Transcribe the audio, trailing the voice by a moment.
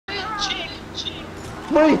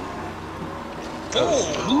Wait. Give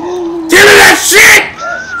me that shit!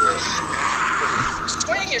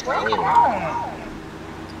 Swing it, bro. Come on.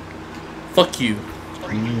 Fuck you.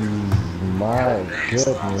 My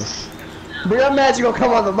goodness. But I'm mad you gonna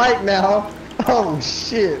come on the mic now. Oh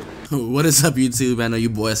shit. What is up, YouTube? I know you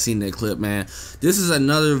boys seen that clip, man. This is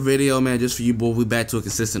another video, man, just for you boys. We back to a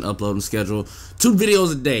consistent uploading schedule. 2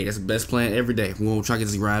 videos a day. That's the best plan every day. We're gonna try to get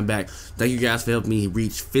this grind back. Thank you guys for helping me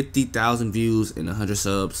reach 50,000 views and 100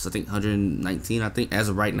 subs. I think 119, as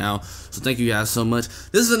of right now. So thank you guys so much.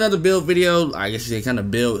 This is another build video. I guess you can kind of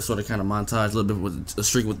build, sort of kind of montage a little bit with a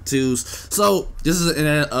streak with the twos. So this is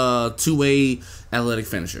a two-way athletic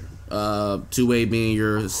finisher. Two-way being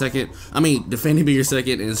your second, defending being your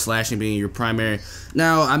second and slashing being your primary.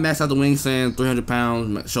 Now I maxed out the wingspan, 300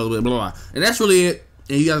 pounds, shoulder width, blah, blah, and that's really it.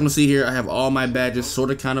 And you guys gonna see here, I have all my badges sort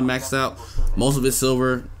of kind of maxed out. Most of it's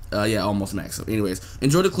silver. Yeah, almost maxed out. Anyways,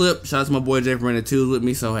 enjoy the clip. Shout out to my boy Jay for running the twos with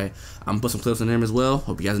me. So hey, I'm gonna put some clips in him as well.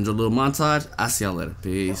 Hope you guys enjoy the little montage. I'll see y'all later.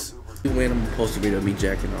 Peace. When I'm supposed to be to me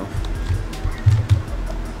jacking off.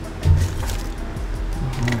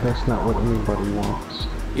 That's not what anybody wants.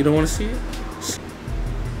 You don't want to see it?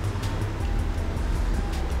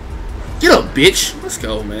 Get up, bitch. Let's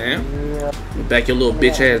go, man. Yeah. Back your little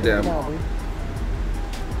bitch ass down.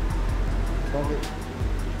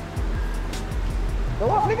 Go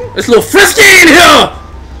up, nigga. It's a little frisky in here!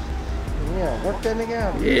 Yeah, work that nigga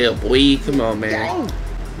out. Yeah, boy. Come on, man.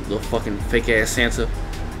 Little fucking fake ass Santa.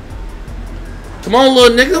 Come on,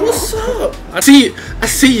 little nigga. What's up? I see you. I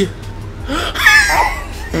see you.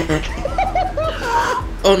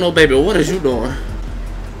 Oh no, baby, what is you doing?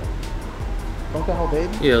 Don't that whole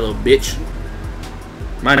baby? Yeah, little bitch.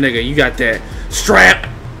 My nigga, you got that strap.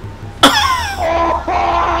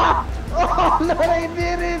 Oh no, they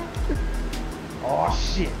didn't. Oh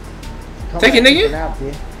shit. Take it, nigga.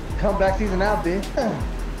 Comeback season out, bitch.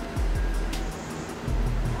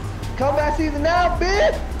 Comeback season out,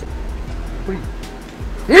 bitch.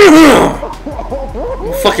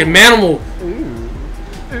 Fucking manimal.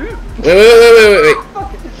 Wait.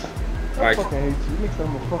 I fucking hate you. You make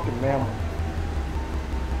them a fucking mammal.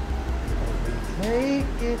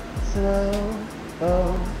 Take it slow.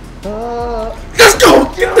 Let's go!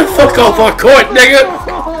 Get the fuck off our court, nigga!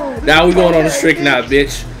 Now we going on a streak now,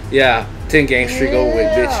 bitch. Yeah, 10 game streak over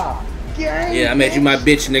with, bitch. Yeah, I made you my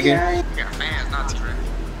bitch, nigga.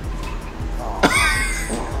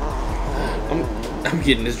 I'm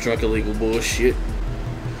getting this drunk illegal bullshit.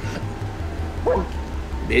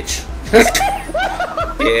 Bitch.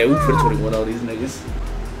 Yeah, we put 21 on these niggas.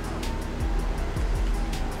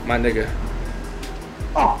 My nigga.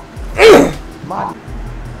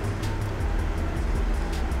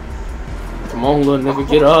 Come on, little nigga,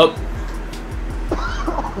 get up.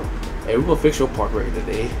 Hey, we gonna fix your park rate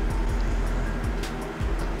today.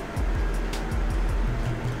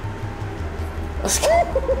 Let's go.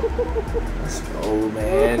 Let's go,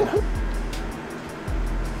 man.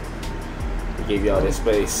 We gave y'all this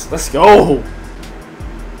space. Let's go.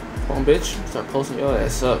 Come on, bitch. Start posting your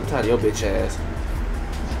ass up. I'm tired of your bitch ass.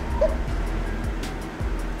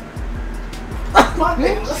 My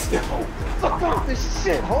nigga, let's go. Fuck off this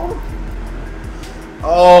shit, homie.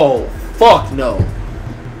 Oh, fuck no.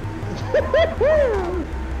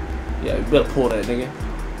 Yeah, you better pull that, nigga.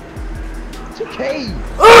 It's okay.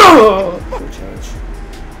 Oh! Change.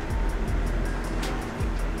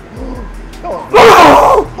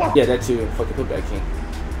 Oh, yeah, that too. Fucking put back in.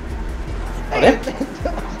 Oh, that?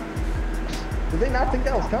 Did they not think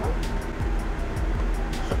that was coming?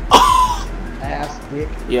 Ass dick.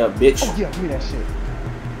 Yeah, bitch. Oh yeah, give me that shit.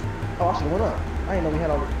 Oh, I should've went up. I didn't know we had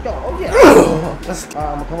all the. Yo, oh yeah.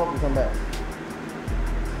 I'm gonna come up and come back.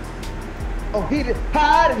 Oh, he did.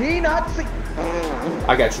 How did he not see?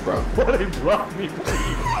 I got you, bro. Why they block me,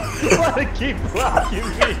 please? Why they keep blocking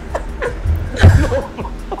me? No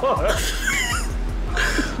fuck.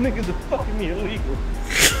 Niggas are fucking me illegal.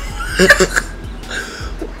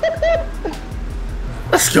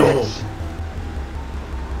 Let's go.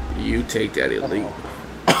 You take that illegal.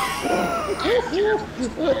 I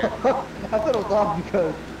thought it was off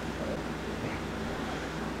because.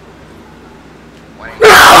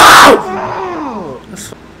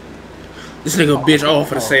 This nigga bitch all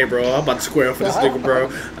for the same, bro. I'm about to square up for this nigga, bro.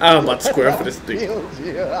 I'm about to square up for this nigga.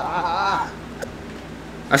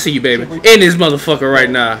 I see you, baby. In this motherfucker right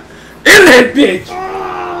now. In that bitch.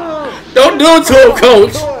 Don't do it to him,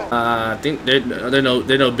 coach. I think they're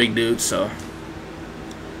no big dudes, so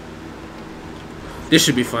this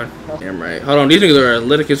should be fun. Damn right. Hold on, these niggas are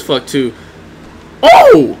athletic as fuck too.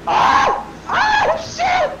 Oh! Oh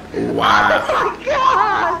shit! Wow. Oh my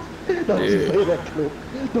god! Don't Dude. you play that clip.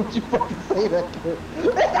 Don't you fucking say that, kid.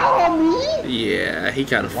 That's not on me. Yeah, he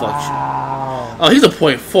kind of fucked you. Wow. Oh, he's a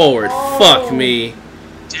point forward. Oh. Fuck me.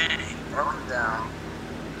 Dang, broke it down.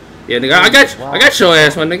 Yeah, nigga, I got your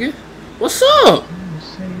ass, my nigga. What's up?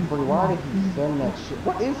 Bro, why did he send that shit?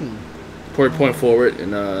 What is he? Point forward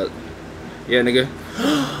and yeah, nigga.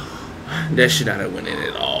 That shit not winning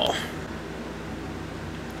at all.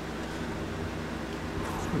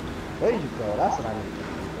 There you go. That's what I need.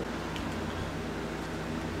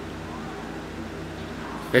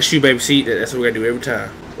 That's you, baby. See, that's what we gotta do every time.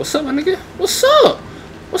 What's up, my nigga? What's up?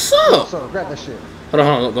 What's up? So grab that shit. Hold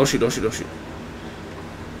on. Don't shoot.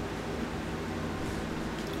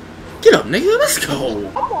 Get up, nigga. Let's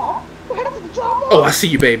go. Oh, I see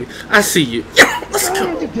you, baby. I see you. Yeah, let's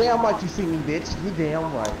go. You damn right you see me, bitch. You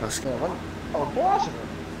damn right. Let's go. Oh, boy,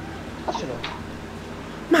 I should've.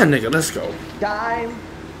 My nigga, let's go. Dime,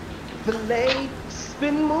 fillet,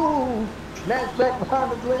 spin move. Snap back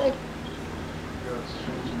behind the leg.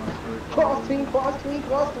 Cross me.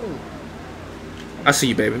 I see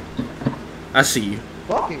you, baby. I see you.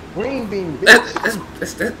 Fuck it, green bean,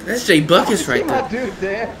 bitch. That's Jay Buckets right My there. dude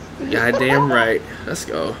there. Goddamn right. Let's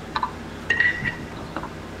go.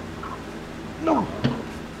 No.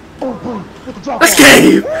 Oh, boy. With the drop Let's off.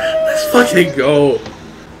 game. Let's fucking go.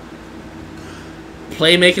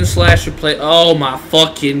 Playmaking slasher play. Oh my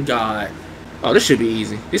fucking god. Oh, this should be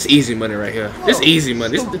easy. This easy money right here. This easy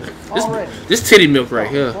money. This titty milk right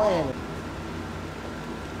here.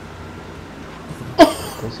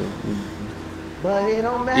 But it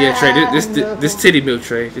don't matter. Yeah, Trey. This titty milk,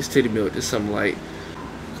 Trey. This titty milk. This something like,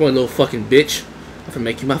 come on, little fucking bitch. I'm gonna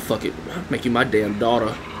make you my damn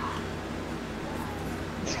daughter.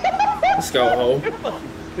 Let's go, ho. You're fucking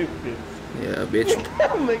stupid. Yeah, bitch.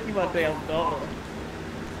 I'm make you my damn daughter.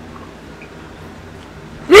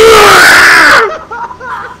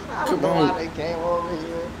 Come on. They came over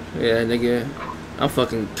here. Yeah, nigga. I'm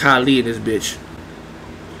fucking Kylie in this bitch.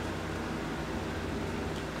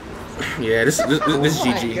 Yeah, this is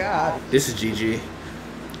GG. God. This is GG.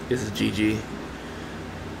 This is GG.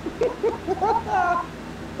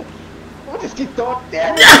 We'll just keep throwing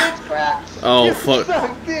damn bitch crap. Oh, You fuck.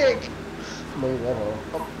 suck dick. Damn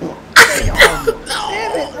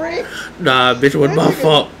it, Rick. Nah, bitch, what my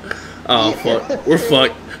fault? Oh, fuck. We're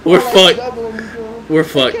fucked. We're fucked. We're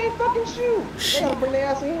fucked. He can't fucking shoot. They gotta bring their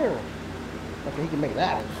ass in here. Okay, he can make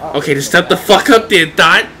that. Okay, just step the fuck up then,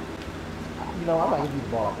 thought. You know, I'm not gonna use the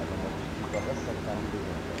ball. That's the second time you do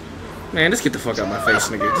that. Man, let's get the fuck out of my face,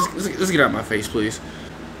 nigga. Let's get out of my face, please.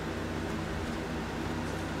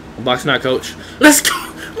 Box not, coach. Let's go.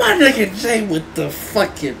 My nigga Jay with the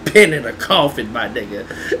fucking pen in a coffin, my nigga.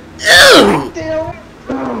 Ew. Damn.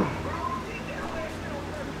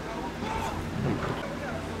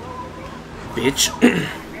 Bitch.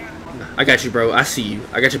 I got you, bro. I see you.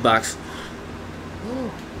 I got your box.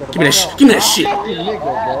 Give me that shit. Give me that shit.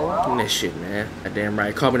 Give me that shit, man. Goddamn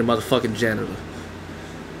right. Call me the motherfucking janitor.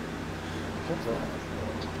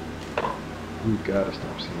 You gotta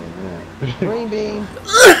stop saying that. Green bean.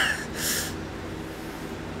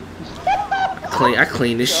 I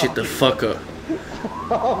clean this shit the fuck up.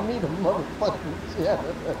 Oh, me the motherfucking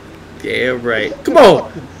janitor. Yeah, right. Come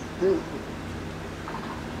on.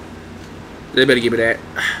 They better give me that.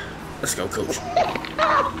 Let's go, coach.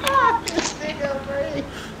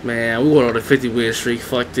 Man, we went on a 50-win streak.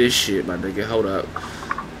 Fuck this shit, my nigga. Hold up.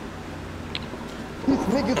 These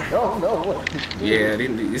niggas don't know what to do. Yeah,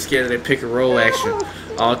 they scared of that pick and roll action.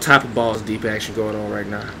 All type of balls deep action going on right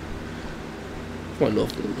now. What little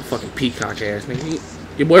fucking peacock ass nigga.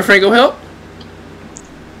 Your boyfriend go help?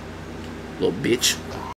 Little bitch.